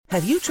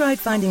Have you tried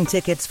finding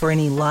tickets for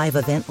any live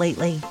event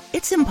lately?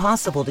 It's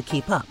impossible to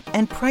keep up,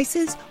 and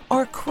prices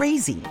are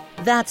crazy.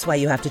 That's why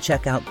you have to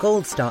check out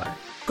Gold Star.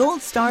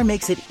 Gold Star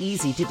makes it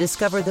easy to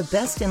discover the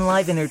best in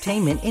live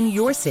entertainment in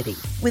your city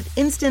with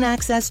instant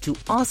access to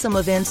awesome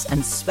events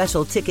and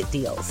special ticket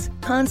deals.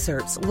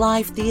 Concerts,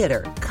 live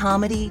theater,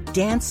 comedy,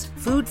 dance,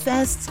 food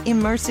fests,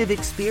 immersive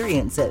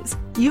experiences.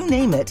 You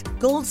name it,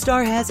 Gold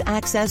Star has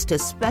access to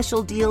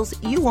special deals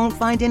you won't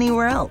find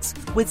anywhere else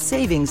with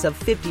savings of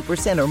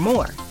 50% or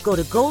more. Go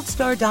to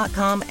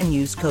goldstar.com and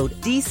use code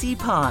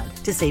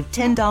DCPOD to save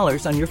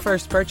 $10 on your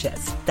first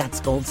purchase. That's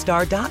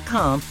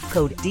goldstar.com,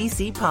 code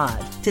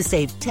DCPOD to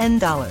save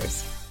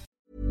 $10.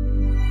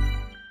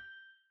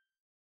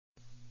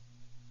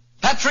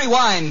 Petri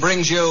Wine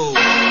brings you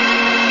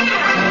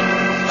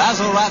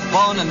Basil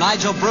Rathbone and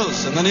Nigel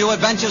Bruce in the new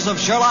adventures of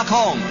Sherlock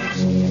Holmes.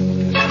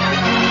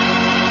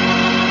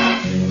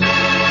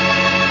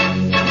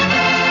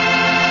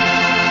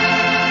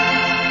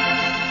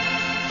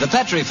 The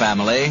Petri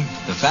family,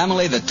 the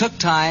family that took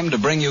time to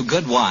bring you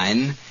good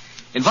wine,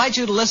 invite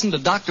you to listen to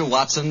Dr.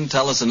 Watson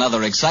tell us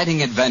another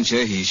exciting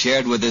adventure he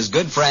shared with his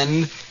good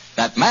friend,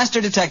 that master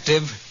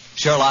detective,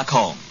 Sherlock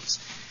Holmes.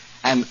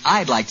 And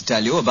I'd like to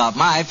tell you about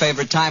my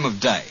favorite time of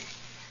day.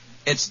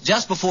 It's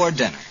just before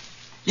dinner.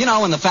 You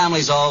know, when the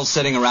family's all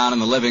sitting around in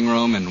the living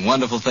room and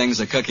wonderful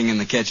things are cooking in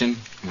the kitchen?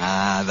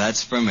 Ah,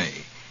 that's for me.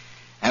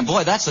 And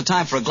boy, that's the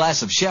time for a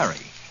glass of sherry.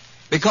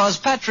 Because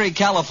Petri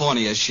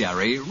California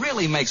Sherry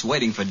really makes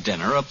waiting for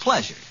dinner a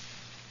pleasure.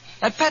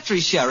 That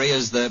Petri Sherry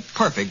is the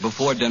perfect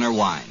before-dinner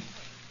wine.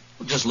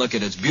 Just look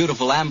at its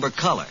beautiful amber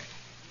color.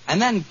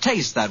 And then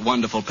taste that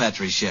wonderful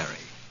Petri Sherry.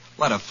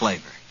 What a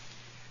flavor.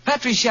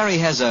 Petri Sherry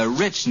has a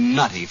rich,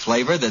 nutty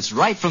flavor that's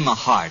right from the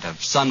heart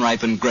of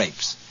sun-ripened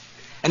grapes.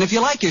 And if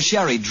you like your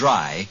sherry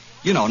dry,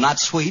 you know, not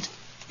sweet,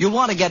 you'll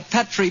want to get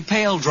Petri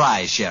Pale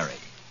Dry Sherry.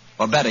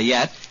 Or better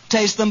yet,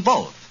 taste them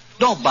both.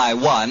 Don't buy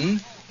one,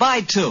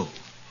 buy two.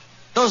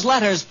 Those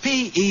letters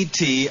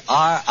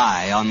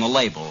P-E-T-R-I on the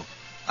label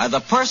are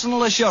the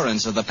personal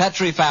assurance of the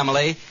Petri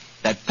family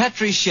that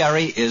Petri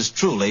Sherry is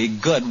truly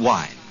good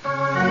wine.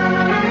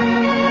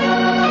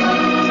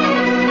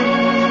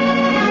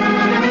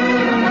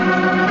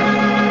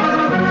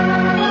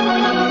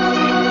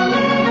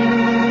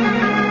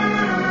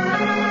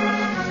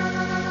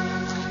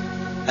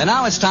 And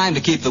now it's time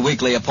to keep the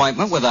weekly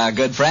appointment with our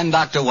good friend,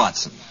 Dr.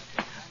 Watson.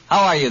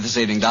 How are you this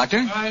evening, Doctor?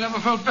 I never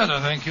felt better,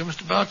 thank you,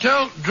 Mr.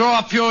 Bartell. Draw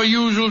up your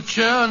usual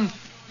chair and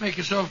make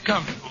yourself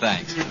comfortable.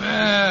 Thanks.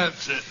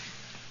 That's it.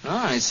 Oh,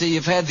 I see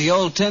you've had the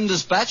old tin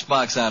dispatch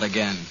box out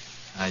again.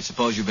 I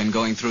suppose you've been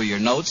going through your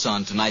notes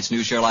on tonight's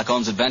new Sherlock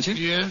Holmes adventure?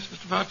 Yes,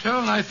 Mr. Bartell,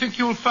 and I think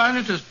you'll find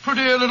it as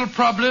pretty a little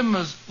problem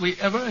as we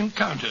ever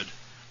encountered.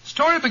 The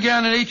story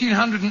began in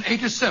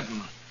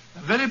 1887, a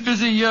very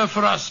busy year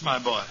for us, my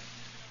boy.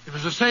 It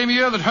was the same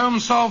year that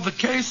Holmes solved the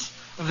case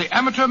of the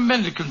Amateur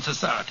Mendicant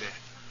Society,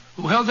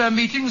 who held their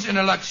meetings in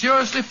a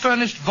luxuriously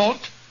furnished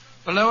vault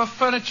below a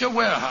furniture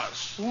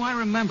warehouse. Oh, I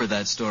remember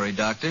that story,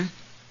 Doctor.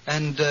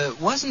 And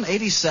wasn't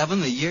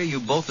 87 the year you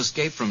both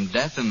escaped from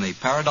death in the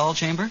Paradol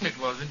chamber? It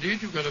was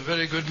indeed. You've got a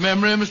very good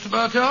memory, Mr.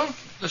 Bartell.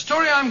 The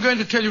story I'm going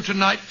to tell you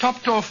tonight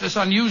topped off this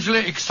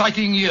unusually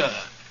exciting year.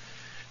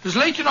 It was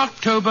late in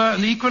October,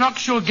 and the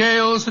equinoctial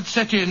gales had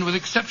set in with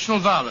exceptional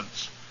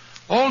violence.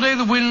 All day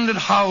the wind had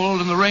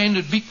howled and the rain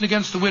had beaten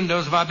against the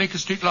windows of our Baker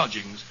Street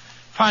lodgings.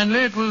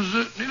 Finally, it was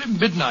nearly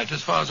midnight,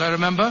 as far as I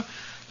remember.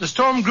 The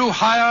storm grew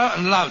higher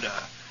and louder,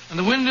 and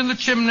the wind in the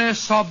chimney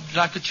sobbed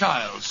like a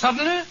child.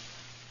 Suddenly,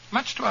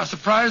 much to our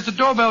surprise, the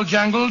doorbell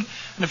jangled,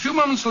 and a few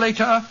moments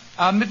later,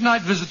 our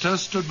midnight visitor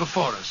stood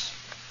before us.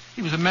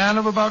 He was a man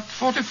of about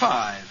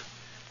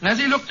 45, and as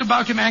he looked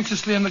about him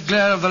anxiously in the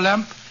glare of the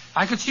lamp,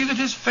 I could see that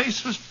his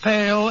face was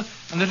pale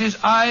and that his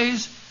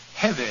eyes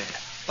heavy,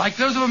 like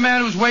those of a man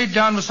who was weighed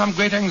down with some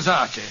great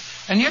anxiety.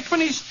 And yet when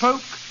he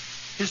spoke,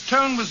 his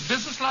tone was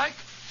businesslike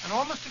and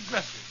almost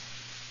aggressive.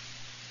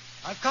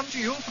 I've come to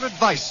you for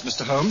advice,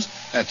 Mr. Holmes.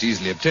 That's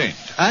easily obtained.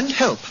 And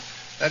help.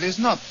 That is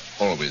not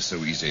always so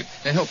easy.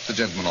 Help the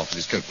gentleman off with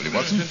his coat, will you,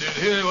 Watson? Yes,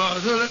 indeed. Here you are,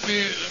 sir. Let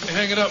me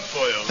hang it up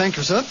for you. Thank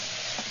you, sir.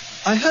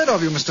 I heard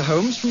of you, Mr.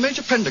 Holmes, from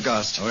Major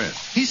Prendergast. Oh,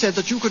 yes. He said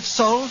that you could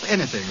solve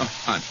anything. Oh,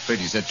 I'm afraid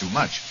he said too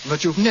much.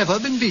 But you've never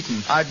been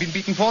beaten. I've been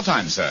beaten 4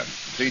 times, sir.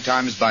 3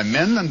 times by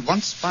men and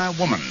once by a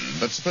woman.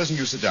 But supposing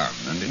you sit down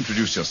and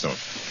introduce yourself.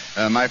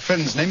 My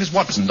friend's name is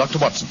Watson, Dr.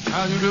 Watson.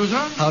 How do you do,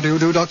 sir? How do you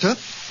do, Doctor?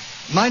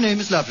 My name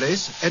is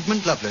Lovelace,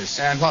 Edmund Lovelace.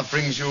 And what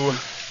brings you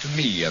to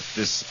me at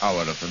this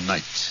hour of the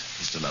night,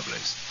 Mr.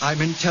 Lovelace?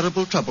 I'm in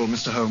terrible trouble,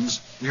 Mr.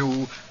 Holmes.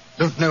 You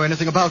don't know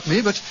anything about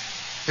me, but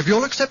if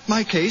you'll accept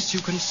my case, you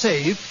can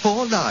save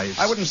 4 lives.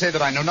 I wouldn't say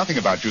that I know nothing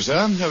about you,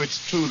 sir, though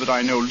it's true that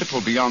I know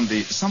little beyond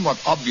the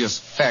somewhat obvious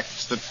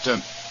fact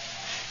that,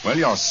 well,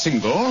 you're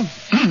single,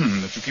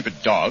 that you keep a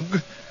dog,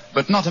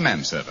 but not a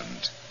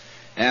manservant.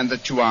 and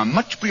that you are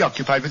much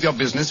preoccupied with your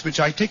business, which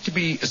I take to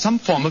be some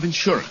form of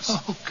insurance.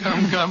 Oh,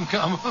 come.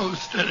 Oh,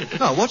 steady.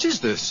 Now, what is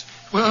this?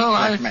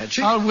 Well,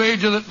 magic? I'll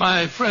wager that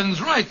my friend's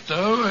right,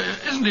 though.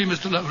 Isn't he,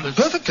 Mr. Lovelace?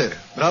 Perfectly.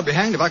 But I'll be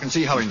hanged if I can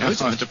see how he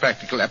knows It's a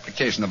practical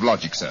application of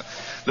logic, sir.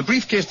 The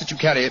briefcase that you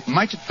carry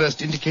might at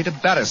first indicate a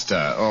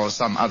barrister or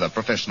some other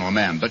professional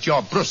man, but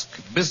your brusque,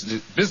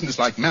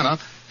 business-like manner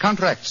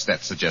counteracts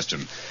that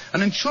suggestion.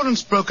 An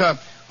insurance broker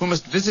who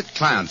must visit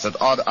clients at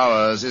odd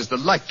hours is the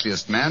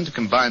likeliest man to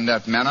combine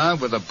that manner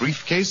with a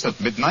briefcase at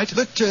midnight.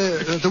 But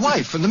the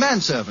wife and the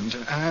manservant,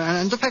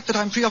 and the fact that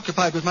I'm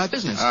preoccupied with my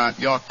business.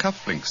 Your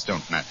cufflinks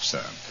don't match,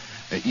 sir.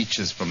 Each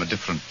is from a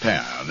different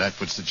pair. That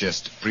would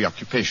suggest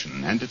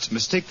preoccupation, and it's a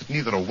mistake that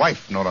neither a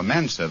wife nor a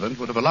manservant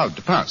would have allowed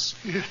to pass.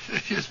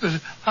 Yes, but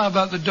how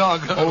about the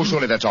dog? Oh,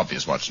 surely that's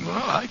obvious, Watson. Well,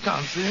 I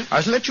can't see it. I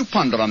shall let you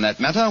ponder on that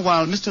matter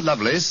while Mr.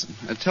 Lovelace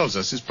tells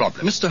us his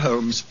problem. Mr.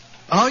 Holmes,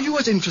 are you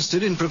as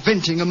interested in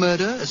preventing a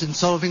murder as in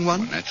solving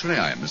one? Well, naturally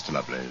I am, Mr.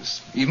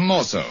 Lovelace. Even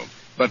more so.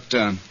 But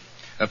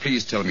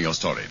please tell me your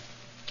story.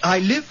 I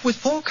live with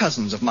 4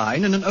 cousins of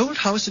mine in an old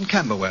house in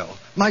Camberwell.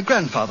 My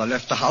grandfather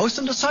left the house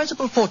and a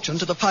sizable fortune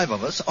to the 5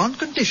 of us on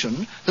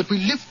condition that we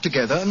lived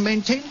together and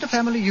maintained a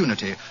family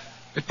unity.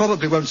 It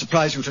probably won't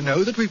surprise you to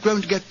know that we've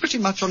grown to get pretty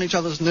much on each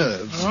other's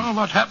nerves. Oh,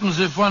 what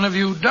happens if one of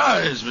you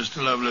dies,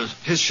 Mr. Lovelace?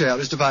 His share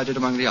is divided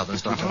among the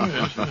others, Doctor. Oh,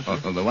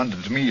 yes. The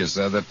wonder to me is,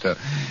 sir, that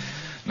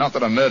not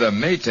that a murder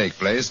may take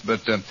place,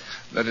 but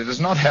that it has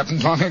not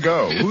happened long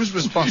ago. Who's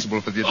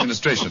responsible for the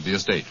administration of the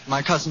estate?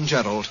 My cousin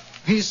Gerald.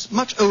 He's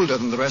much older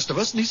than the rest of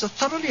us, and he's a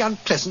thoroughly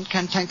unpleasant,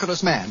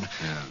 cantankerous man.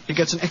 Yeah. He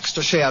gets an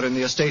extra share in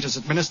the estate as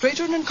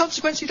administrator, and in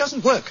consequence he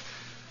doesn't work.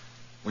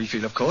 We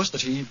feel, of course,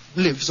 that he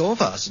lives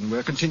off us, and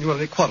we're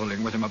continually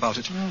quarrelling with him about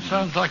it. Well,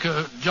 sounds like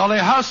a jolly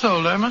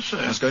household, I must say.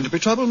 There's going to be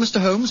trouble,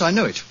 Mr. Holmes, I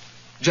know it.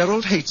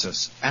 Gerald hates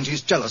us, and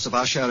he's jealous of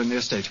our share in the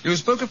estate. You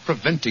spoke of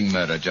preventing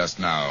murder just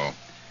now.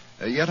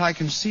 Yet I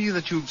can see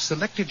that you've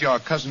selected your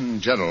cousin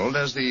Gerald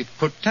as the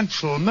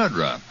potential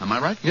murderer. Am I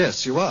right?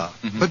 Yes, you are.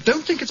 Mm-hmm. But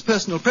don't think it's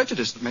personal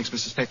prejudice that makes me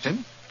suspect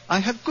him. I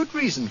have good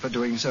reason for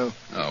doing so.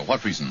 Oh,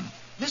 what reason?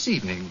 This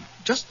evening,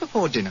 just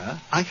before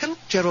dinner, I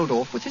helped Gerald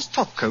off with his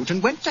top coat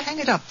and went to hang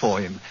it up for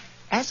him.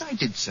 As I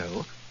did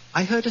so,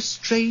 I heard a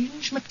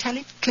strange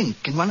metallic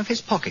clink in one of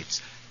his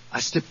pockets. I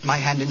slipped my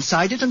hand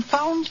inside it and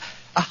found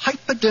a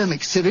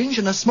hypodermic syringe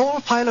and a small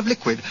phial of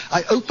liquid.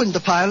 I opened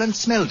the phial and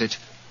smelled it.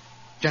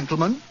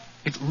 Gentlemen,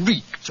 it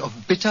reeked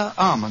of bitter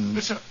almonds.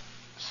 Bitter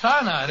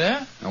cyanide,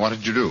 eh? Now, what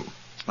did you do?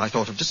 I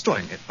thought of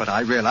destroying it, but I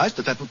realized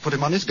that would put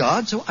him on his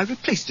guard, so I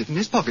replaced it in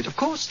his pocket. Of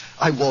course,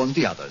 I warned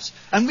the others,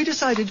 and we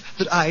decided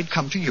that I'd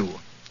come to you.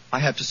 I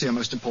had to see a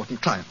most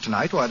important client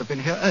tonight, or I'd have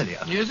been here earlier.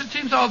 Yes, it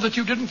seems odd that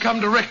you didn't come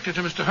directly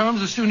to Mr.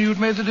 Holmes as soon as you'd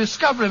made the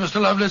discovery,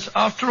 Mr. Lovelace.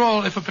 After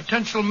all, if a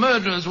potential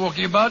murderer is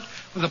walking about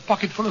with a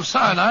pocket full of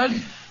cyanide,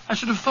 I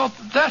should have thought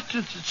that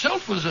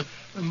itself was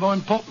more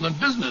important than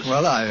business.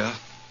 Well,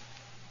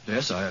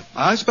 Yes,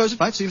 I suppose it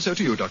might seem so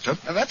to you, Doctor.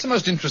 Now, that's a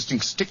most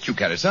interesting stick you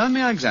carry, sir.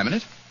 May I examine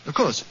it? Of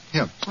course.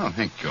 Here. Oh,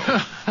 thank you.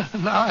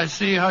 Now I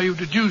see how you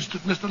deduced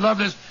that Mr.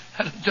 Lovelace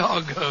had a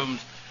dog,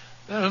 Holmes.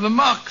 There are the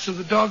marks of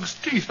the dog's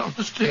teeth on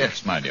the stick.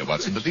 Yes, my dear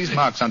Watson, but these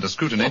marks under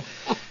scrutiny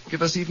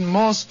give us even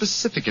more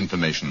specific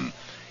information.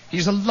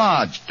 He's a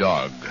large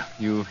dog.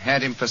 You've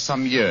had him for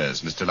some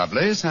years, Mr.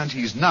 Lovelace, and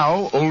he's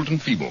now old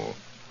and feeble.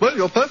 Well,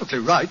 you're perfectly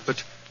right,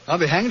 but I'll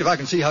be hanged if I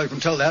can see how you can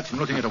tell that from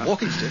looking at a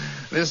walking stick.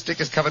 This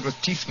stick is covered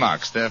with teeth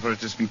marks, therefore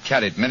it has been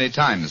carried many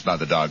times by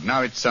the dog.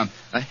 Now, it's a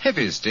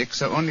heavy stick,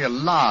 so only a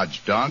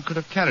large dog could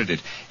have carried it.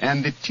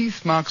 And the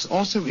teeth marks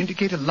also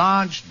indicate a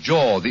large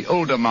jaw. The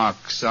older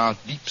marks are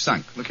deep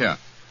sunk. Look here.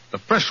 The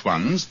fresh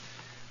ones,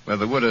 where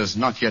the wood is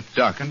not yet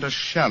darkened, are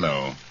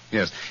shallow.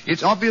 Yes,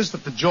 it's obvious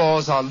that the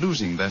jaws are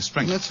losing their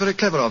strength. That's very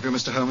clever of you,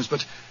 Mr. Holmes,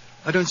 but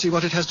I don't see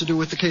what it has to do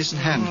with the case in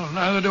hand. Oh,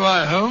 neither do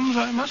I, Holmes,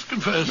 I must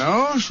confess.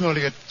 No,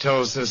 surely it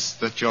tells us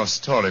that your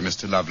story,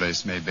 Mr.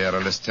 Lovelace, may bear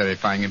a less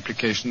terrifying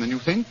implication than you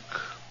think.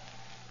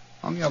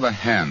 On the other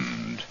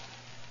hand,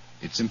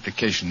 its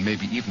implication may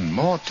be even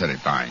more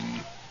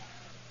terrifying.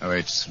 Oh,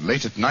 it's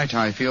late at night.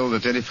 I feel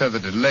that any further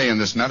delay in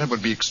this matter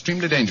would be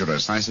extremely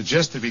dangerous. I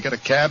suggest that we get a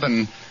cab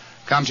and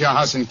come to your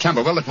house in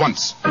Camberwell at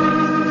once.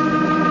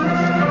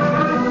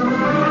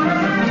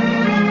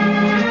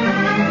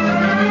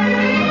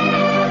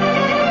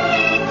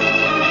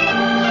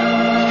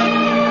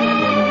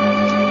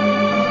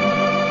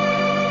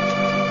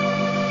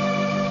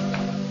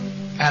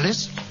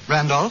 Alice,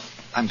 Randolph,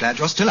 I'm glad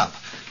you're still up.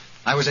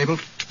 I was able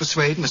to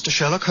persuade Mr.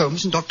 Sherlock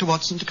Holmes and Dr.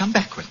 Watson to come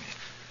back with me.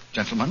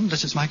 Gentlemen,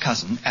 this is my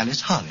cousin,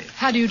 Alice Harley.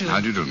 How do you do? How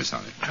do you do, Miss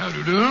Harley? How do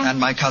you do? And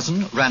my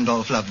cousin,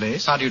 Randolph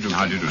Lovelace. How do you do?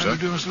 How do you do, sir? How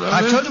do you do, Mr. I've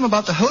Lovelace? told him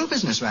about the whole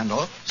business,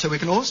 Randolph, so we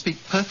can all speak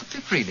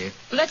perfectly freely.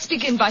 Let's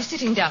begin by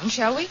sitting down,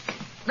 shall we?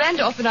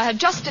 Randolph and I had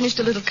just finished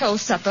a little cold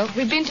supper.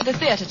 We've been to the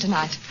theater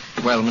tonight.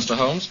 Well, Mr.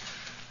 Holmes,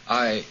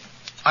 I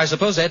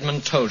suppose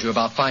Edmund told you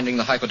about finding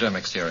the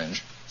hypodermic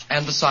syringe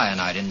and the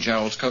cyanide in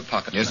Gerald's coat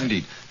pocket. Yes, tonight.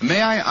 indeed. May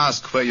I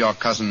ask where your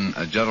cousin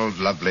Gerald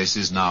Lovelace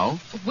is now?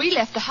 We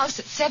left the house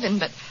at 7,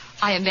 but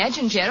I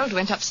imagine Gerald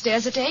went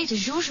upstairs at 8,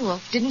 as usual.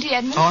 Didn't he,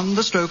 Edmund? On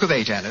the stroke of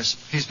 8, Alice.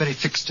 He's very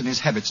fixed in his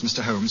habits,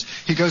 Mr. Holmes.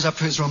 He goes up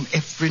to his room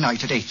every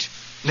night at 8.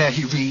 There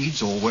he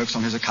reads or works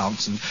on his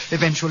accounts and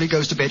eventually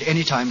goes to bed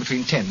any time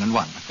between 10 and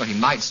 1. But he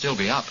might still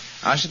be up.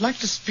 I should like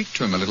to speak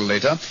to him a little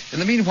later. In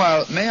the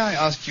meanwhile, may I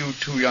ask you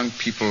two young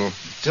people,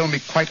 tell me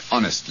quite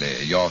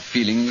honestly your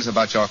feelings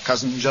about your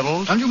cousin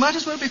Gerald? And you might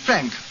as well be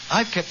frank.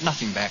 I've kept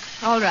nothing back.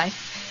 All right.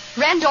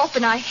 Randolph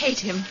and I hate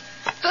him.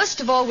 First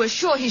of all, we're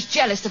sure he's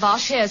jealous of our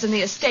shares in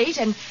the estate,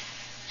 and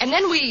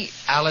then we...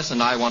 Alice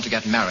and I want to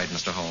get married,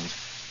 Mr. Holmes.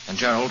 And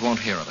Gerald won't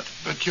hear of it.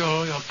 But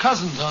you're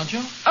cousins, aren't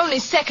you? Only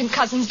second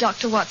cousins,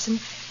 Dr. Watson.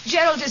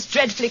 Gerald is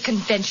dreadfully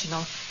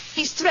conventional.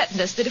 He's threatened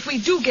us that if we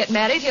do get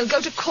married, he'll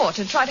go to court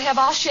and try to have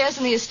our shares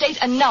in the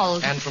estate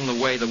annulled. And from the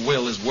way the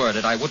will is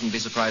worded, I wouldn't be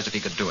surprised if he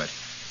could do it.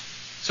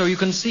 So you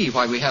can see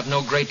why we have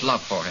no great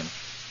love for him,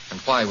 and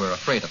why we're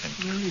afraid of him.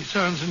 Well, he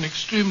sounds an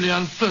extremely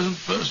unpleasant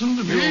person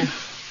to me.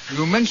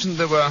 You mentioned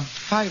there were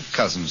 5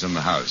 cousins in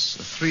the house.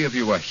 3 of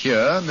you are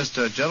here.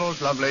 Mr.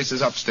 Gerald Lovelace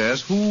is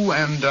upstairs. Who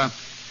and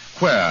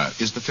where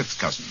is the 5th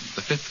cousin?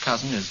 The 5th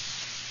cousin is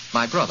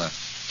my brother,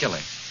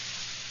 Gilly.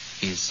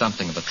 He's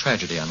something of a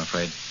tragedy, I'm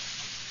afraid.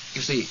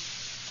 You see,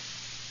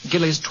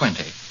 Gilly's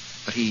 20,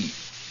 but he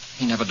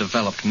never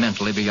developed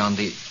mentally beyond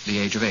the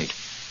age of 8.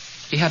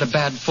 He had a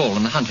bad fall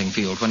in the hunting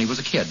field when he was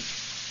a kid.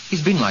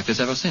 He's been like this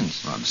ever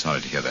since. Oh, I'm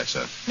sorry to hear that,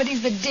 sir. But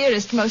he's the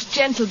dearest, most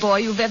gentle boy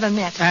you've ever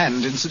met.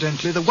 And,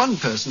 incidentally, the one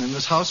person in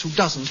this house who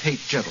doesn't hate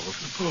Gerald.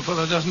 The poor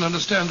fellow doesn't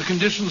understand the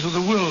conditions of the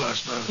will, I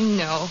suppose.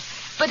 No.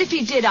 But if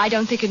he did, I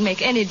don't think it'd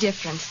make any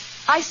difference.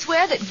 I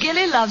swear that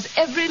Gilly loves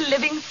every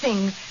living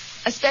thing,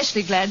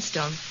 especially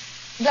Gladstone.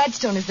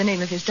 Gladstone is the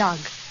name of his dog.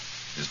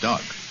 His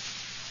dog?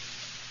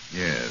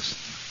 Yes.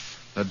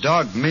 The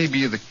dog may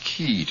be the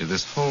key to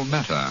this whole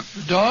matter.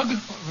 The dog?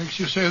 What makes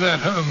you say that,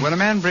 Holmes? When a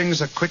man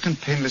brings a quick and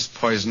painless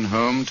poison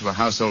home to a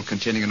household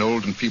containing an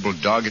old and feeble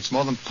dog, it's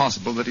more than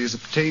possible that he has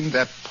obtained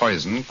that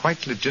poison,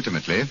 quite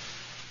legitimately,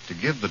 to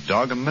give the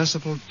dog a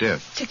merciful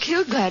death. To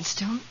kill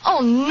Gladstone?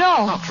 Oh,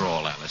 no. After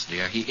all, Alice,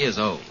 dear, he is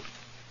old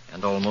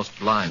and almost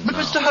blind But,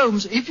 now. Mr.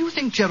 Holmes, if you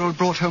think Gerald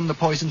brought home the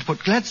poison to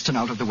put Gladstone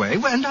out of the way,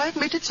 well, and I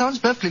admit it sounds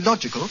perfectly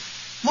logical,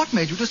 what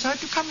made you decide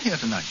to come here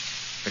tonight?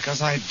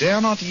 Because I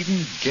dare not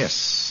even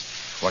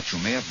guess what you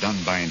may have done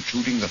by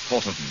intruding the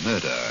thought of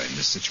murder in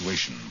this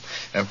situation.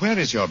 Where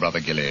is your brother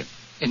Gilly?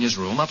 In his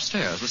room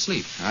upstairs,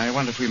 asleep. I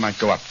wonder if we might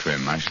go up to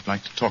him. I should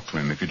like to talk to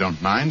him, if you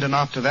don't mind. And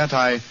after that,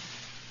 I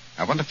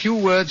want a few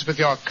words with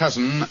your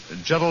cousin,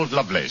 Gerald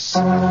Lovelace.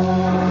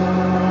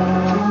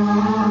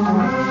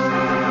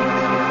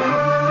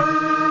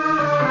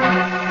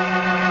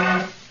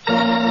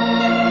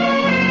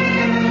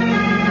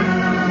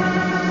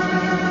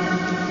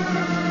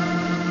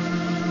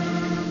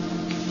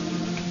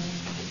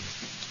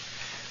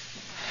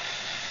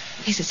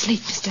 He's asleep,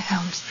 Mr.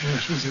 Holmes.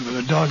 Yes, with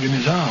a dog in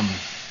his arm.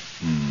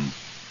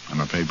 I'm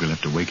afraid we'll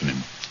have to waken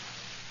him.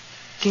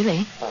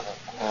 Gilly?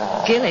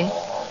 Gilly?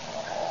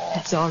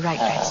 That's all right,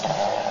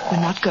 Gladstone. We're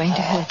not going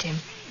to hurt him.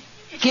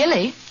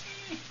 Gilly?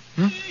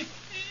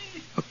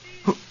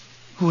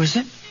 Who is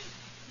it?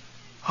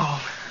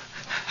 Oh,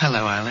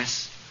 hello,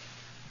 Alice.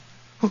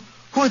 Who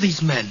are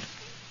these men?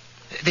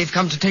 They've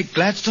come to take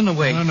Gladstone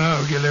away.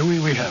 No, Gilly,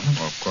 we haven't.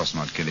 Oh, of course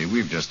not, Gilly.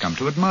 We've just come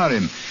to admire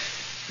him.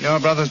 Your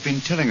brother's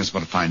been telling us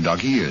what a fine dog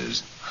he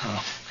is.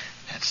 Oh,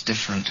 that's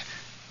different.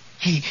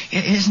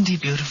 Isn't he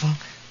beautiful?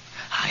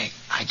 I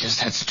just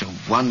had such a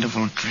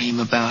wonderful dream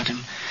about him.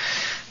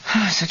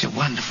 Such a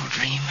wonderful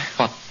dream.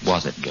 What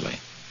was it, Gilly?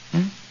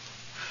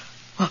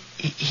 Well,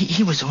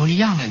 he was all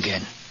young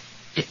again.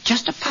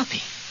 Just a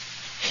puppy.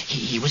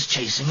 He was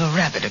chasing a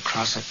rabbit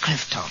across a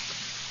cliff top.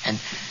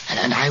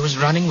 And I was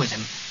running with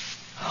him.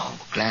 Oh,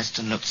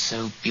 Gladstone looked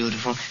so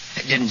beautiful.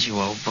 Didn't you,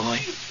 old boy?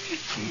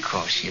 Of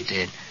course you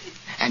did.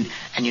 And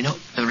you know,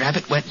 the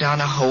rabbit went down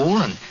a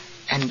hole,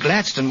 and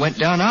Gladstone went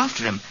down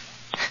after him.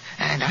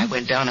 And I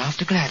went down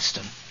after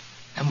Gladstone.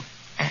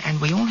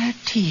 And we all had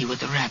tea with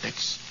the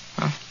rabbits.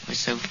 Oh, it was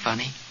so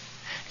funny.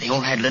 They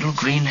all had little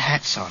green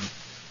hats on.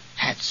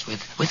 Hats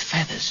with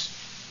feathers.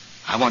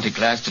 I wanted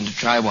Gladstone to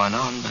try one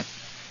on, but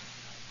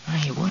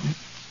he wouldn't.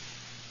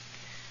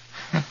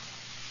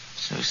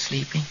 So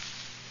sleepy.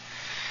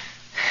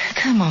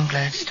 Come on,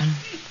 Gladstone.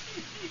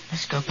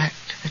 Let's go back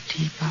to the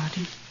tea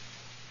party.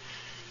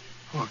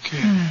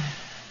 Okay.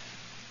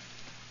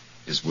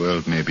 His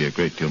world may be a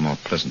great deal more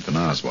pleasant than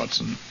ours,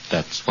 Watson.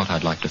 That's what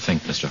I'd like to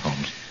think, Mr.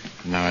 Holmes.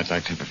 Now I'd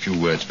like to have a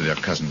few words with your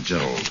cousin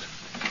Gerald.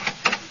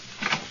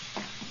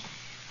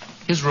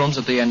 His room's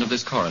at the end of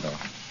this corridor.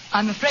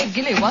 I'm afraid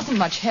Gilly wasn't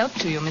much help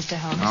to you, Mr.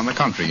 Holmes. On the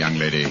contrary, young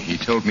lady, he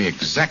told me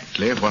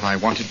exactly what I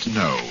wanted to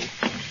know.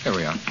 Here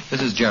we are.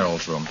 This is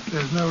Gerald's room.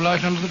 There's no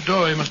light under the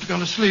door. He must have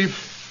gone to sleep.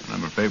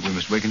 I'm afraid we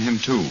must waken him,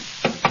 too.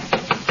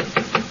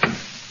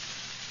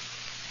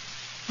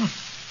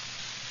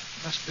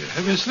 Must be a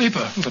heavy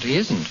sleeper. But he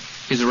isn't.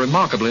 He's a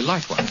remarkably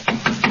light one.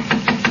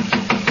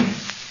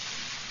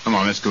 Come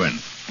on, let's go in.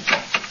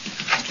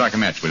 Strike a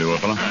match, will you, old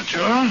fellow?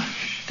 Sure.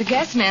 The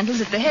gas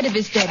mantle's at the head of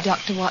his bed,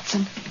 Dr.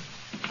 Watson.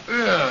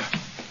 Yeah.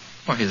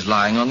 Well, he's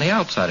lying on the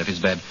outside of his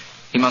bed.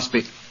 He must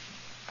be...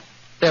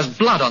 There's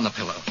blood on the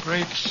pillow.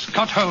 Great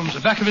Scott, Holmes.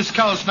 The back of his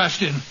skull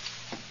smashed in.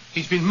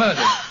 He's been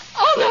murdered.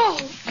 Oh,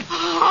 no.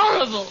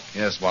 Horrible.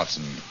 Yes,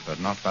 Watson, but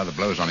not by the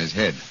blows on his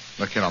head.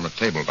 Look here on the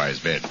table by his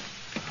bed.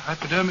 A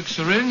hypodermic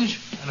syringe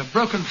and a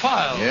broken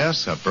file.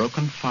 Yes, a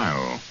broken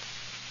file.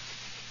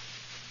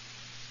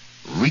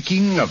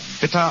 Reeking of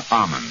bitter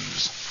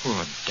almonds.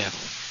 Poor devil.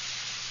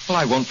 Well,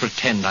 I won't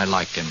pretend I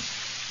liked him.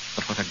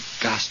 But what a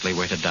ghastly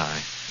way to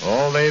die.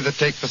 All they that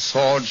take the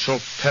sword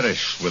shall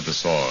perish with the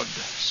sword.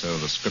 So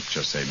the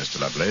scriptures say, Mr.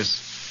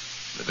 Lovelace.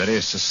 The very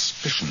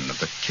suspicion of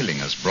the killing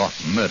has brought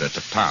murder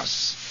to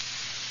pass.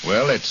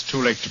 Well, it's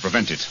too late to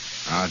prevent it.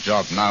 Our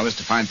job now is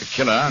to find the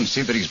killer and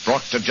see that he's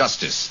brought to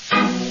justice.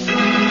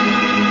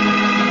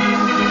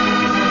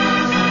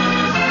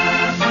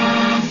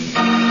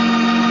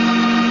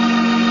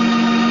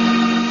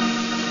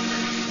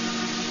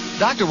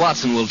 Dr.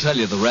 Watson will tell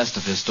you the rest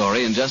of his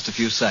story in just a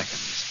few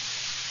seconds.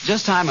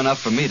 Just time enough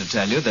for me to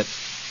tell you that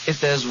if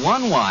there's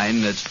one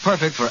wine that's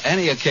perfect for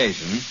any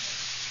occasion,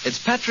 it's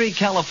Petri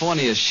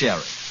California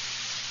Sherry.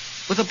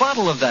 With a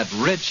bottle of that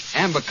rich,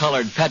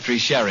 amber-colored Petri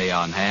Sherry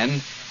on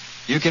hand,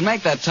 you can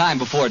make that time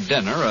before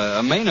dinner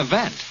a main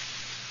event.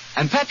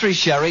 And Petri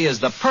Sherry is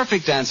the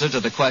perfect answer to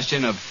the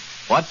question of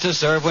what to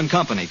serve when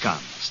company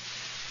comes.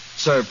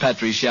 Serve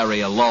Petri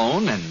Sherry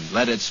alone and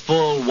let its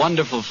full,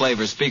 wonderful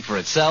flavor speak for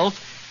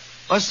itself,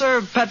 or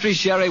serve Petri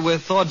Sherry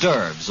with hors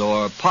d'oeuvres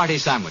or party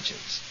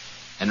sandwiches.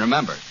 And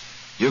remember,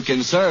 you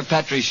can serve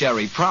Petri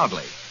Sherry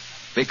proudly,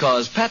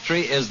 because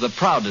Petri is the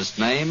proudest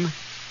name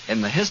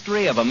in the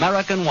history of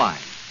American wine.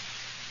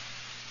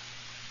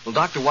 Well,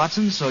 Dr.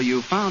 Watson, so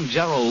you found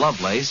Gerald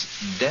Lovelace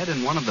dead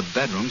in one of the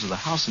bedrooms of the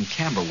house in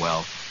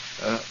Camberwell.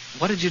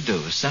 What did you do?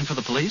 Send for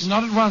the police?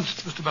 Not at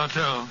once, Mr.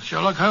 Bartell.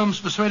 Sherlock Holmes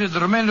persuaded the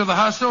remainder of the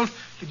household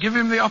to give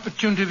him the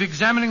opportunity of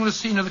examining the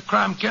scene of the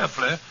crime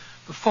carefully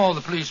before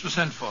the police were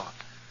sent for.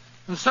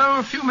 And so,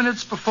 a few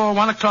minutes before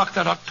 1 o'clock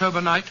that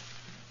October night,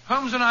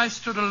 Holmes and I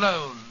stood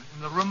alone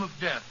in the room of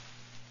death.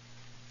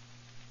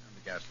 Turn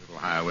the gas a little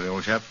higher, will you,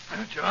 old chap?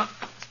 John.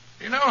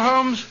 You know,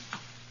 Holmes,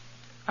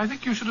 I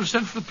think you should have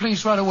sent for the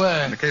police right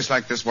away. In a case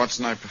like this,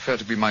 Watson, I prefer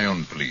to be my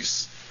own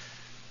police.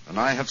 When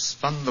I have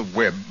spun the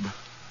web,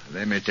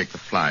 they may take the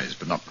flies,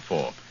 but not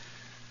before.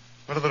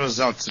 What are the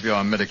results of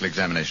your medical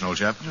examination, old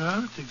chap?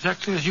 Well, it's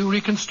exactly as you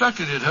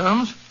reconstructed it,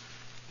 Holmes.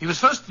 He was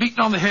first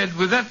beaten on the head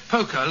with that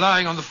poker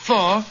lying on the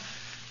floor.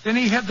 Then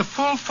he had the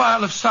full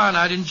phial of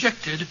cyanide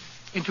injected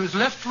into his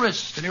left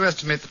wrist. Can you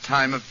estimate the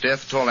time of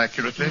death at all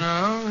accurately?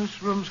 No,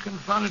 this room's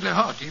confoundedly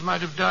hot. He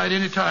might have died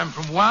any time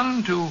from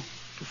 1 to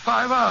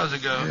 5 hours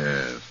ago.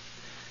 Yes.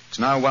 It's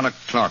now 1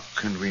 o'clock,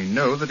 and we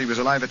know that he was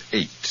alive at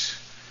 8.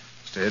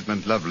 Mr.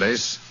 Edmund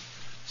Lovelace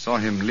saw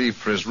him leave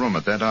for his room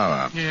at that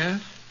hour. Yes,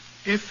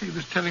 if he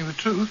was telling the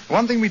truth.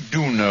 One thing we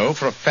do know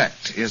for a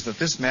fact is that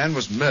this man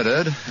was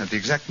murdered at the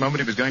exact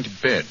moment he was going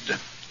to bed.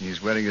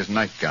 He's wearing his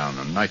nightgown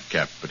and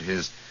nightcap, but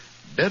his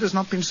bed has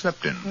not been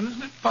slept in. Well,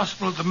 isn't it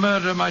possible that the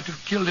murderer might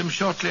have killed him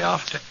shortly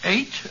after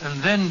 8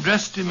 and then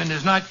dressed him in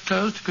his night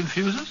clothes to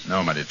confuse us?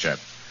 No, my dear chap.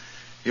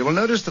 You will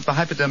notice that the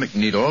hypodermic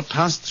needle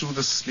passed through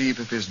the sleeve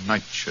of his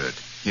nightshirt.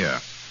 Here.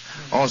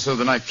 Also,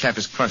 the nightcap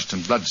is crushed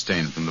and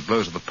bloodstained from the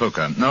blows of the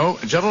poker. No,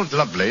 Gerald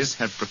Lovelace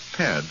had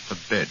prepared for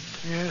bed.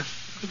 Yes,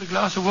 with a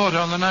glass of water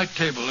on the night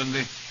table and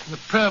the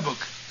prayer book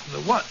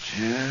and the watch.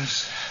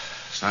 Yes,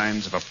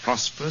 signs of a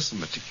prosperous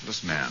and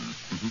meticulous man.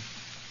 Mm-hmm.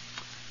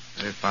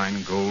 Very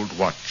fine gold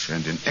watch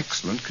and in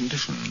excellent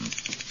condition.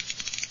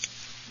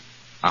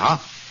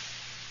 Aha.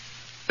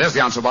 There's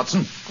the answer,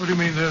 Watson. What do you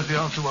mean, there's the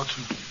answer,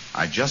 Watson?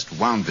 I just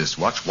wound this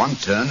watch 1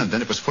 turn, and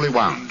then it was fully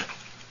wound.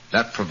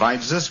 That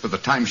provides us with a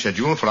time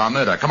schedule for our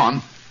murder. Come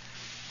on.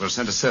 We'll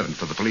send a servant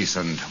for the police,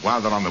 and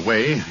while they're on the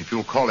way, if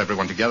you'll call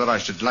everyone together, I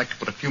should like to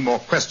put a few more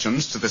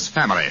questions to this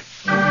family.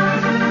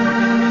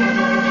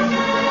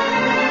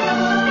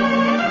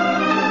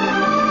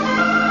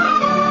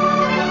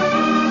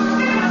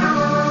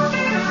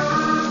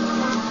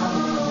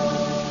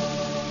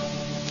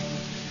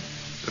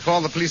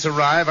 Before the police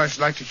arrive, I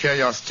should like to hear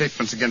your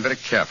statements again very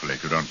carefully,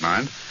 if you don't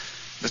mind.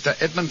 Mr.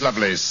 Edmund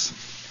Lovelace,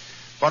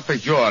 what were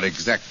your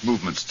exact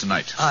movements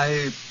tonight?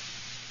 I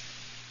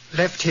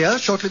left here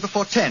shortly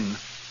before 10.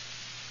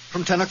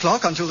 From 10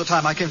 o'clock until the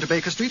time I came to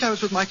Baker Street, I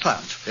was with my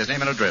client. His name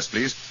and address,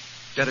 please.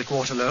 Derek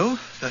Waterlow,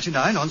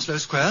 39 Onslow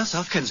Square,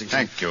 South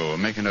Kensington. Thank you.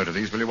 Make a note of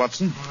these, will you,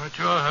 Watson? All right,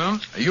 you're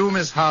Holmes. You,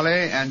 Miss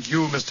Harley, and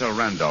you, Mr.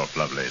 Randolph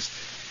Lovelace,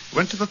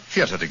 went to the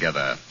theater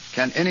together.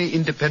 Can any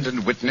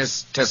independent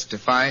witness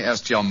testify as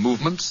to your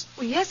movements?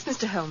 Well, yes,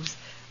 Mr. Holmes.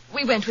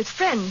 We went with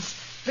friends,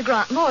 the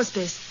Grant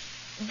Moresbys.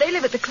 They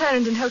live at the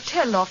Clarendon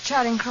Hotel off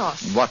Charing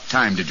Cross. What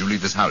time did you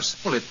leave this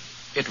house? Well,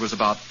 it was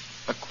about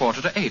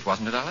 7:45,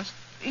 wasn't it, Alice?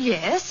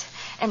 Yes,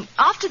 and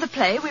after the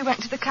play, we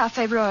went to the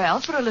Café Royal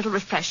for a little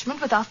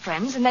refreshment with our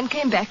friends and then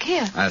came back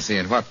here. I see.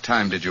 And what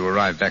time did you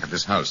arrive back at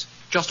this house?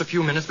 Just a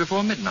few minutes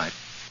before midnight.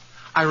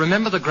 I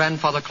remember the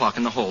grandfather clock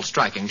in the hall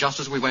striking just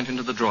as we went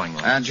into the drawing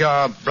room. And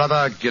your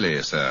brother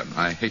Gilly, sir.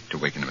 I hate to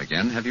waken him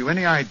again. Have you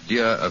any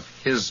idea of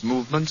his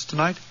movements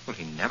tonight? Well,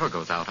 he never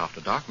goes out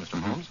after dark, Mr.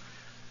 Holmes.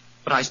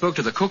 But I spoke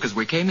to the cook as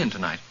we came in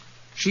tonight.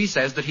 She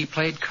says that he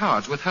played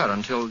cards with her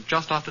until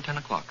just after 10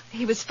 o'clock.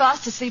 He was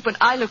fast asleep when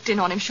I looked in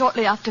on him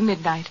shortly after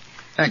midnight.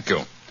 Thank you.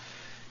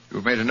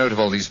 You've made a note of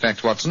all these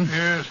facts, Watson?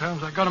 Yes,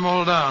 Holmes, I got them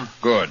all down.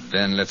 Good.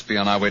 Then let's be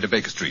on our way to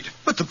Baker Street.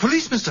 But the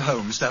police, Mr.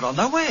 Holmes, they're on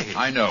their way.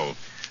 I know.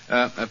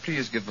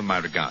 Please give them my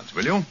regards,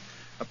 will you?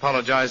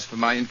 Apologize for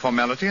my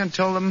informality and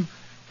tell them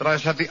that I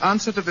shall have the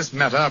answer to this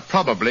matter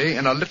probably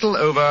in a little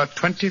over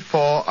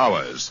 24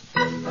 hours.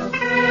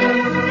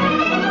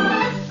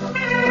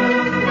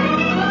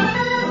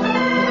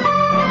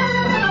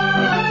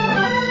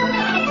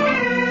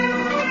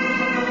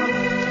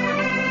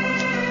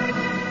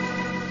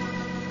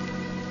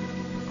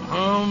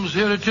 Holmes,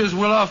 here it is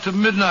well after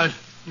midnight.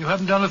 You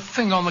haven't done a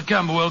thing on the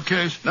Camberwell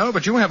case. No,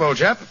 but you have, old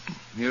chap.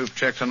 You've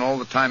checked on all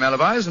the time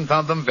alibis and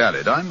found them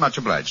valid. I'm much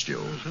obliged to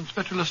you.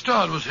 Inspector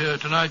Lestrade was here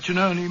tonight, you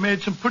know, and he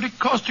made some pretty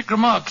caustic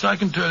remarks, I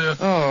can tell you.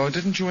 Oh,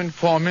 didn't you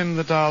inform him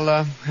that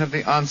I'll have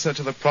the answer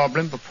to the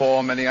problem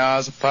before many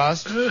hours have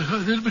passed?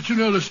 I did, but you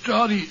know,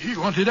 Lestrade, he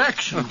wanted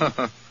action.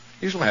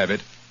 He shall have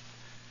it.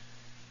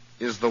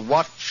 Is the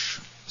watch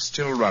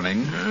still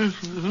running? Yes,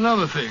 there's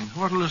another thing.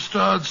 What'll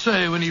Lestrade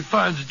say when he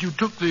finds that you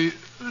took the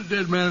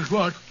dead man's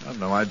watch?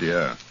 I've no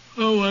idea.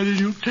 Oh, why didn't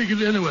you take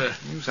it anywhere?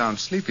 You sound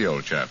sleepy,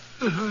 old chap.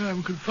 I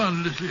am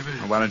confoundedly sleepy.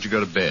 Well, why don't you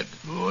go to bed?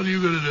 What are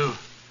you going to do?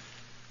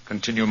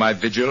 Continue my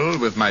vigil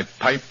with my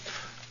pipe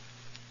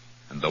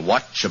and the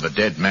watch of a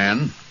dead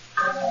man.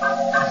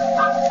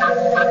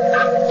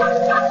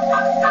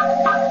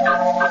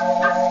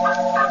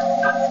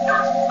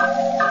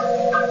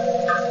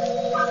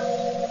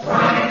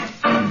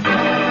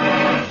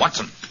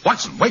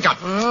 Watson, wake up!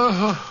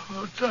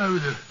 What time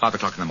is it? 5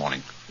 o'clock in the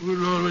morning. Good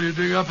Lord, what are you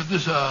doing up at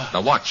this hour?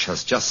 The watch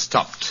has just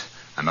stopped.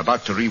 I'm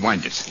about to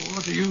rewind it.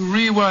 What are you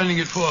rewinding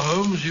it for,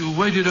 Holmes? You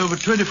waited over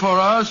 24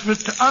 hours for it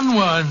to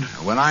unwind.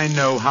 When I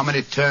know how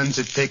many turns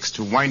it takes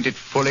to wind it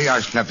fully, I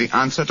shall have the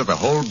answer to the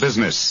whole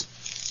business.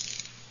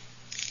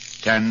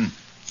 10,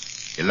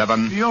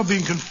 11... You're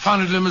being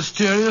confoundedly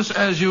mysterious,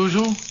 as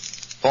usual.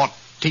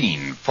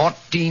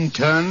 14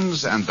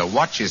 turns, and the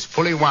watch is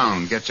fully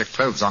wound. Get your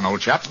clothes on,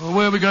 old chap. Well,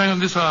 where are we going on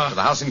this hour? To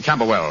the house in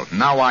Camberwell.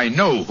 Now I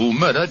know who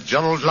murdered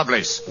Gerald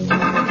Lovelace.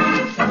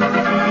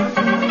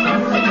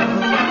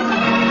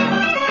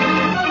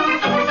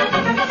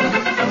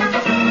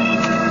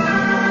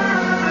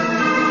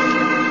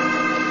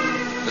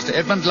 Mr.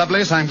 Edmund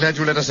Lovelace, I'm glad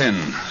you let us in.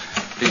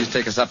 Please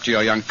take us up to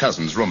your young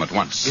cousin's room at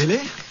once.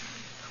 Really?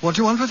 What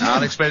do you want with him?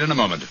 I'll explain in a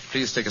moment.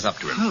 Please take us up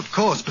to him. Oh, of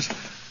course, but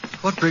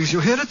what brings you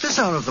here at this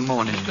hour of the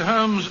morning? Mr.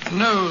 Holmes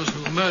knows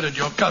who murdered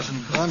your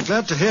cousin. Well, I'm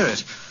glad to hear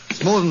it.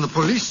 It's more than the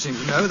police seem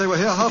to know. They were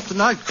here half the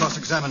night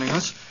cross-examining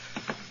us.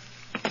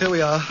 Here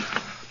we are.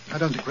 I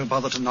don't think we'll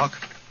bother to knock.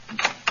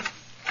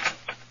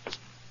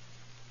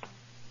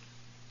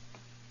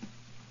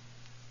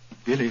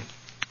 Gilly?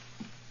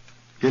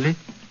 Gilly?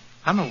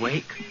 I'm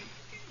awake.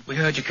 We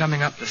heard you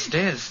coming up the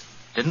stairs,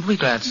 didn't we,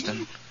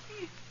 Gladstone?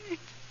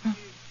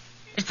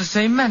 It's the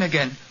same man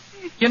again.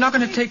 You're not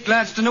going to take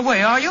Gladstone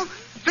away, are you?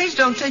 Please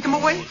don't take him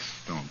away.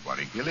 Don't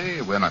worry,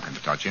 Gilly. We're not going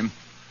to touch him.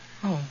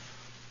 Oh,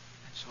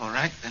 that's all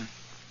right, then.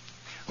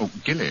 Oh,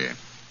 Gilly.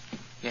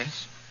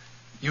 Yes?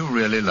 You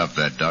really love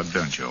that dog,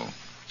 don't you?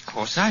 Of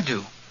course I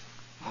do.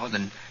 More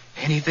than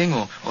anything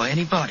or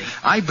anybody.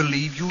 I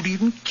believe you'd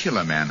even kill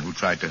a man who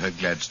tried to hurt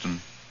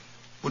Gladstone.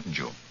 Wouldn't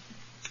you?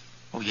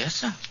 Oh, yes,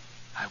 sir.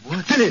 I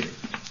would. Gilly!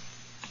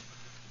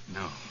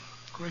 No.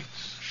 Great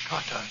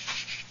Scott.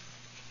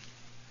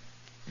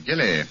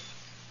 Gilly,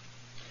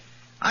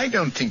 I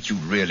don't think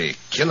you'd really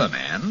kill a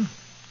man.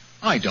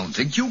 I don't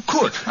think you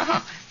could.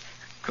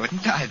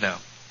 Couldn't I, though?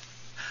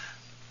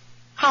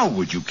 How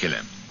would you kill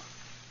him?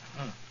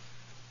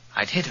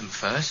 I'd hit him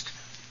first.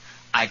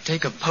 I'd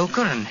take a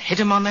poker and hit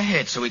him on the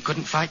head so he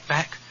couldn't fight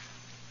back.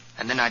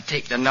 And then I'd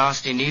take the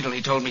nasty needle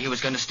he told me he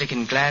was going to stick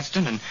in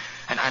Gladstone, and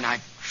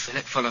I'd fill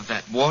it full of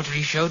that water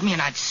he showed me,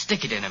 and I'd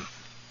stick it in him.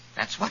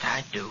 That's what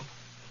I'd do.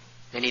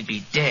 Then he'd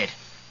be dead.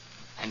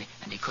 And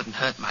he couldn't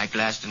hurt my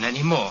Gladstone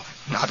anymore.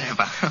 Not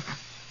ever.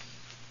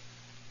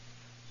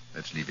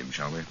 Let's leave him,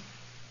 shall we?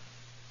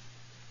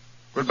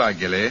 Goodbye,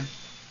 Gilly.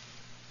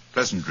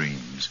 Pleasant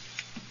dreams.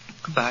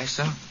 Goodbye,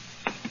 sir.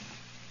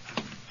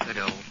 Good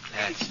old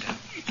Gladstone.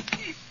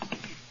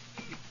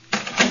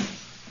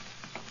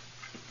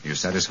 You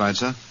satisfied,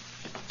 sir?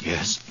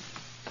 Yes.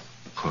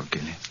 Poor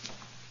Gilly.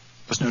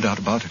 There's no doubt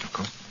about it, of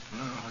course.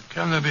 Well,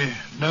 can there be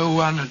no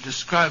one who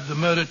described the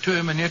murder to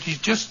him, and yet he's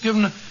just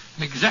given an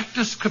exact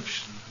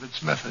description of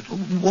its method?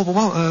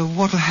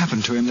 What'll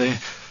happen to him?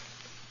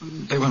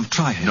 They won't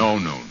try him.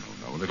 No.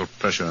 A little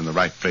pressure in the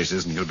right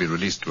places, and he'll be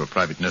released to a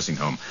private nursing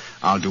home.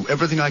 I'll do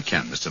everything I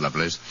can, Mr.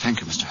 Lovelace.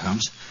 Thank you, Mr.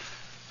 Holmes.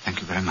 Thank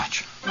you very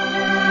much.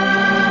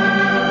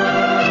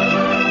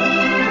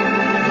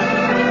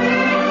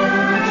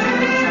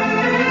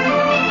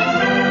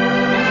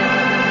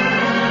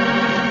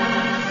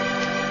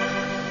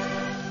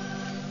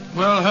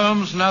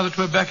 now that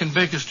we're back in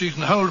Baker Street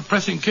and the whole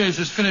depressing case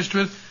is finished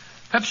with,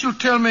 perhaps you'll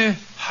tell me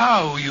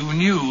how you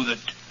knew that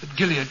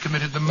Gilly had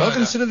committed the murder. Well,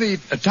 consider the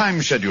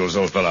time schedules,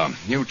 old fellow.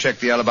 You checked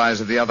the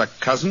alibis of the other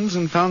cousins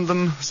and found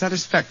them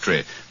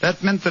satisfactory.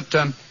 That meant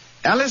that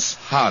Alice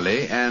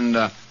Harley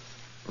and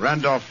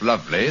Randolph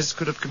Lovelace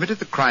could have committed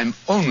the crime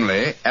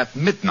only at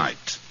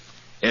midnight.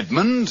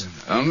 Edmund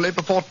only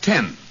before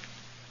 10.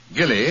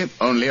 Gilly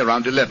only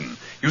around 11.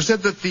 You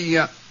said that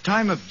the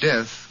time of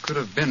death could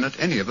have been at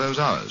any of those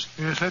hours.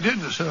 Yes, I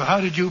did. So how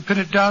did you pin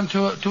it down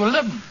to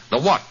 11? The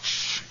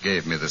watch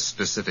gave me the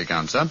specific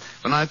answer.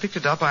 When I picked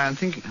it up, I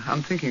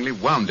unthinkingly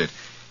wound it.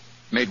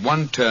 Made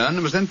one turn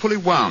and was then fully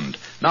wound.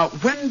 Now,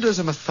 when does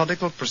a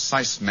methodical,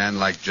 precise man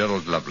like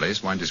Gerald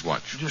Lovelace wind his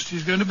watch? Just as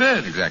he's going to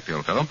bed. Exactly,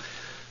 old fellow.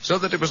 So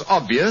that it was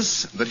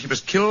obvious that he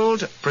was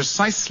killed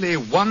precisely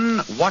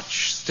one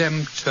watch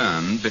stem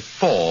turn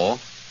before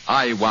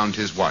I wound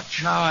his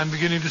watch. Now I'm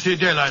beginning to see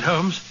daylight,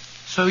 Holmes.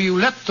 So you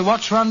let the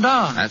watch run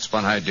down? That's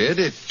what I did.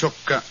 It took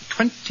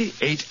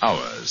 28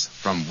 hours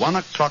from 1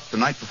 o'clock the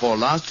night before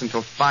last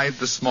until 5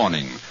 this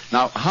morning.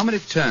 Now, how many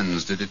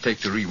turns did it take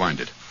to rewind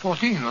it?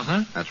 14,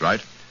 wasn't it? That's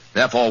right.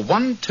 Therefore,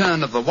 one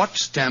turn of the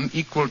watch stem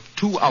equaled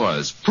 2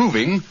 hours,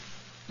 proving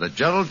that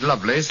Gerald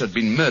Lovelace had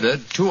been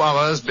murdered 2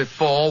 hours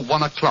before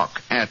 1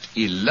 o'clock at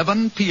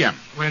 11 p.m.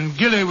 When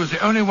Gilly was the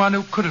only one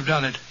who could have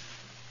done it.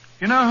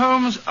 You know,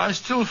 Holmes, I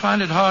still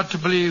find it hard to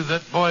believe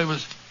that boy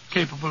was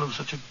capable of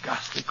such a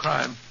ghastly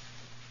crime.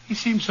 He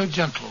seemed so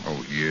gentle.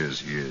 Oh, he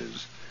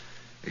is.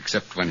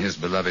 Except when his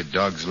beloved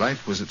dog's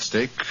life was at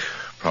stake,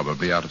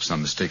 probably out of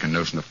some mistaken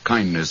notion of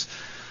kindness.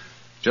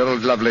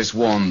 Gerald Lovelace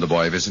warned the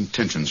boy of his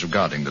intentions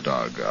regarding the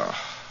dog.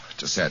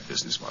 It's a sad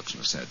business, Watson,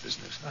 a sad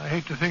business. I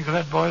hate to think of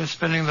that boy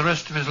spending the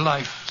rest of his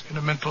life in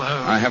a mental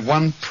home. I have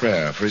one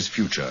prayer for his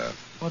future.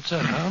 What's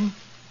that, Holmes?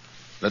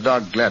 The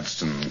dog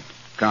Gladstone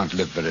can't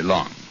live very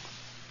long.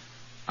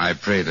 I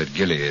pray that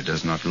Gilly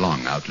does not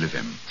long outlive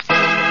him.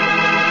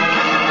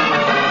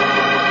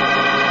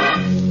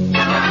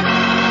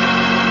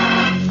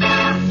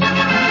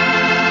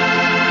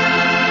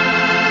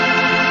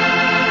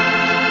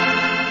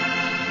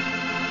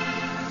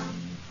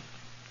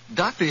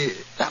 Doctor,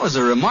 that was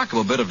a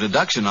remarkable bit of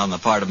deduction on the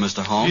part of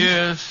Mr. Holmes.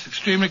 Yes,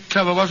 extremely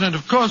clever, wasn't it?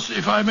 Of course,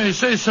 if I may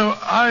say so,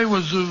 I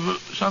was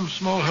of some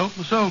small help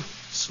myself.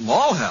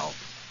 Small help?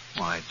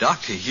 Why,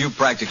 Doctor, you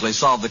practically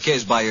solved the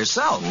case by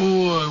yourself.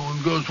 Oh, I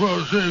wouldn't go as far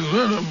as saying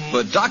that.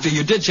 But, Doctor,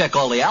 you did check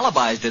all the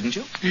alibis, didn't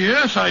you?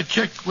 Yes, I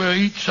checked where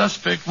each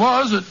suspect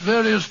was at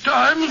various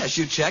times. Yes,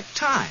 you checked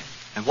time.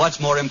 And what's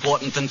more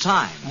important than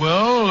time?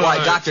 Well,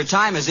 Why, Doctor,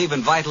 time is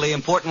even vitally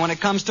important when it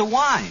comes to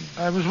wine.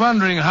 I was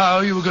wondering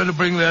how you were going to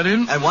bring that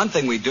in. And one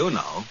thing we do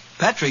know,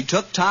 Petri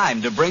took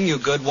time to bring you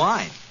good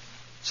wine.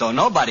 So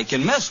nobody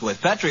can miss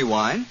with Petri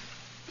wine.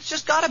 It's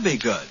just got to be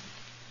good.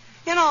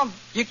 You know,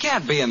 you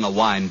can't be in the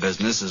wine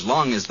business as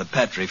long as the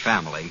Petri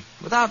family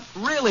without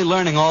really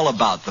learning all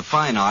about the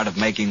fine art of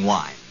making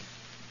wine.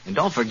 And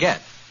don't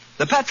forget,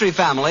 the Petri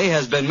family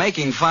has been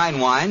making fine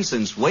wine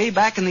since way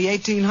back in the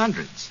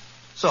 1800s.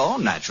 So,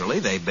 naturally,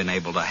 they've been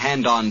able to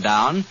hand on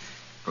down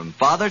from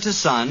father to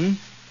son,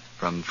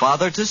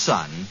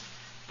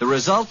 the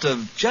result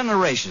of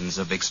generations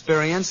of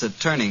experience at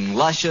turning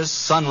luscious,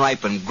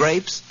 sun-ripened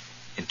grapes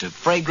into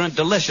fragrant,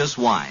 delicious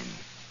wine.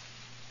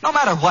 No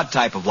matter what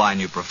type of wine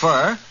you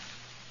prefer,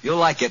 you'll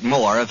like it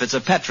more if it's a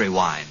Petri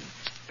wine,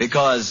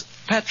 because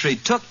Petri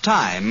took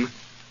time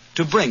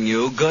to bring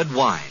you good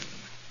wine.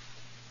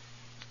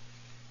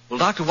 Well,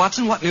 Dr.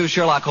 Watson, what new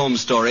Sherlock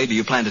Holmes story do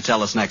you plan to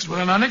tell us next week?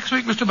 Well, now, next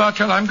week, Mr.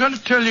 Bartell, I'm going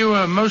to tell you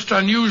a most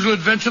unusual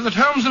adventure that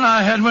Holmes and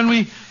I had when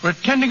we were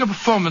attending a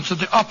performance at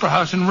the Opera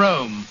House in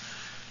Rome.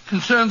 It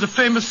concerns a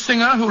famous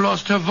singer who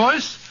lost her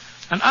voice,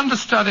 an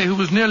understudy who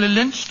was nearly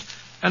lynched,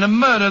 and a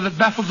murder that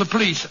baffled the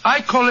police.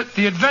 I call it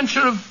The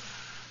Adventure of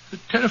the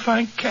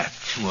Terrifying Cat.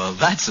 Well,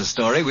 that's a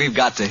story we've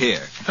got to hear.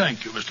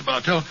 Thank you, Mr.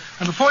 Bartell.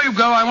 And before you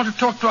go, I want to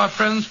talk to our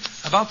friends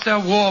about their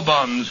war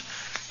bonds.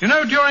 You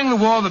know, during the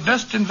war, the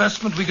best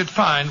investment we could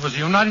find was a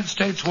United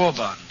States war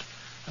bond.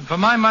 And for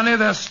my money,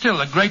 they're still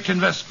a great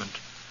investment.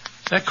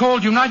 They're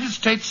called United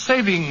States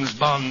Savings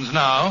Bonds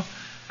now,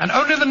 and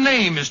only the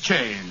name is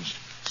changed.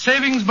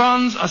 Savings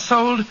bonds are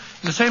sold in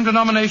the same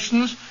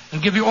denominations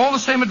and give you all the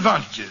same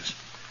advantages.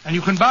 And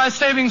you can buy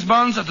savings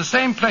bonds at the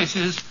same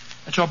places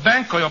at your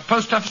bank or your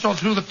post office or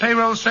through the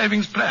payroll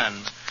savings plan.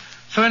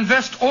 So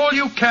invest all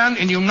you can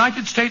in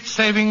United States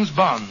Savings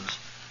Bonds,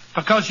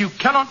 because you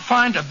cannot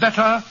find a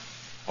better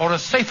or a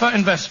safer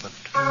investment.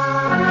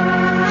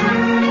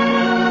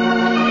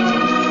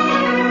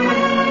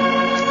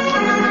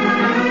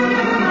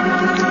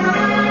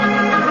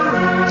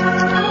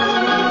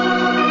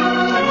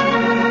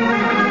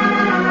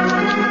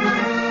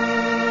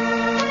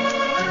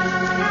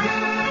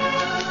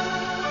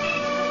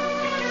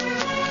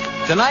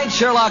 Tonight's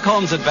Sherlock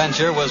Holmes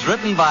adventure was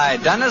written by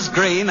Dennis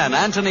Green and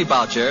Anthony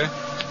Boucher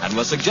and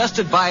was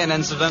suggested by an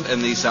incident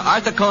in the Sir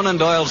Arthur Conan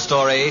Doyle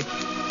story,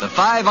 The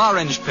 5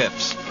 Orange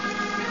Pips.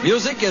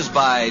 Music is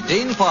by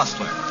Dean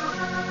Fossler.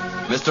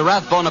 Mr.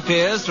 Rathbone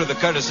appears through the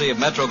courtesy of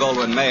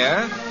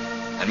Metro-Goldwyn-Mayer,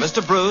 and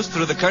Mr. Bruce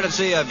through the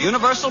courtesy of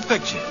Universal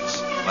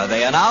Pictures, where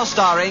they are now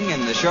starring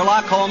in the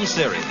Sherlock Holmes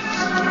series.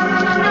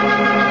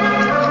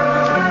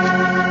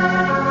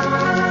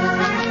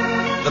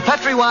 The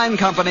Petri Wine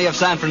Company of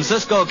San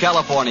Francisco,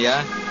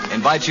 California,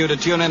 invites you to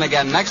tune in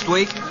again next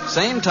week,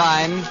 same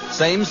time,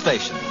 same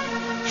station.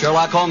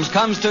 Sherlock Holmes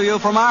comes to you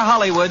from our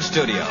Hollywood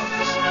studios.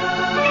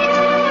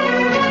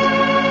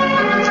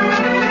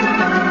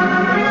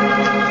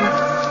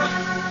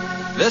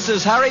 This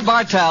is Harry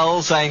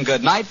Bartell saying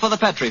good night for the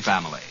Petri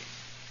family.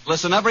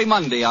 Listen every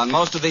Monday on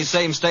most of these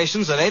same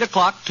stations at 8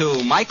 o'clock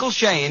to Michael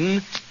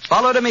Shayne,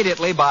 followed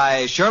immediately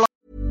by Sherlock.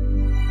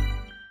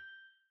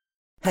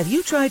 Have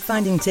you tried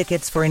finding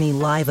tickets for any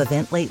live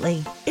event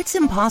lately? It's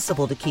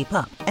impossible to keep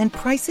up, and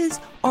prices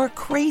are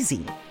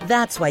crazy.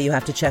 That's why you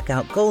have to check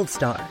out Gold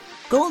Star.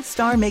 Gold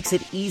Star makes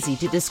it easy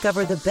to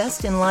discover the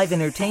best in live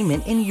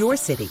entertainment in your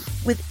city,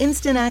 with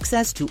instant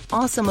access to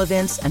awesome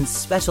events and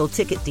special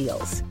ticket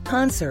deals.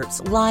 Concerts,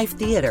 live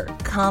theater,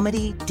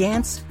 comedy,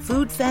 dance,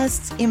 food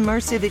fests,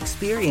 immersive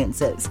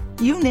experiences.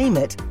 You name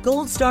it,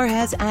 Gold Star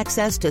has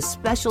access to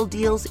special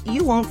deals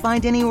you won't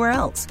find anywhere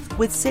else,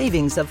 with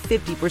savings of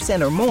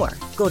 50% or more.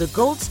 Go to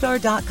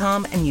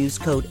goldstar.com and use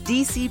code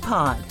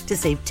DCPOD to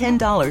save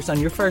 $10 on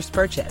your first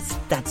purchase.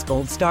 That's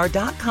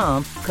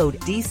goldstar.com, code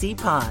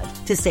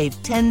DCPOD, to save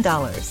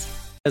 $10.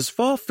 As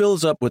fall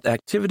fills up with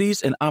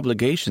activities and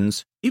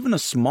obligations, even a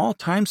small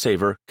time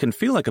saver can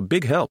feel like a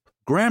big help.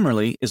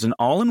 Grammarly is an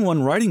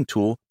all-in-one writing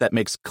tool that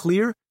makes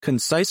clear,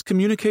 concise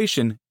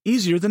communication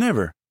easier than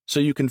ever, so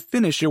you can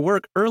finish your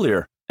work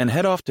earlier and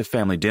head off to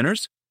family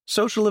dinners,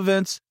 social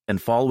events,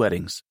 and fall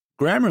weddings.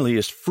 Grammarly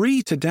is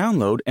free to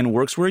download and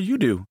works where you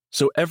do,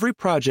 so every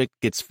project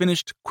gets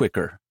finished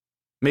quicker.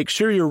 Make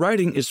sure your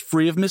writing is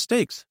free of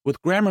mistakes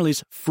with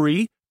Grammarly's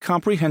free,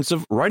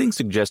 comprehensive writing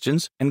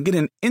suggestions, and get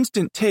an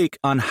instant take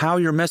on how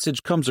your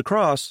message comes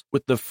across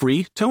with the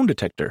free tone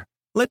detector.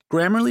 Let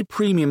Grammarly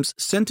Premium's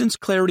sentence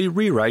clarity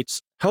rewrites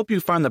help you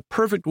find the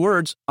perfect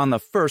words on the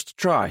first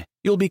try.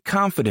 You'll be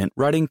confident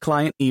writing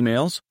client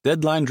emails,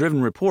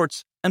 deadline-driven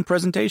reports, and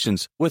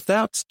presentations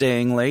without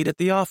staying late at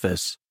the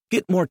office.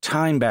 Get more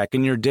time back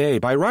in your day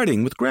by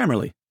writing with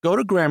Grammarly. Go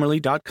to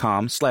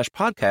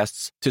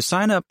Grammarly.com/podcasts to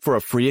sign up for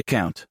a free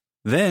account.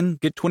 Then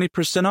get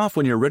 20% off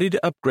when you're ready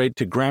to upgrade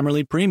to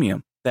Grammarly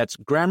Premium. That's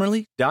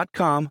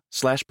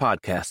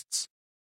Grammarly.com/podcasts.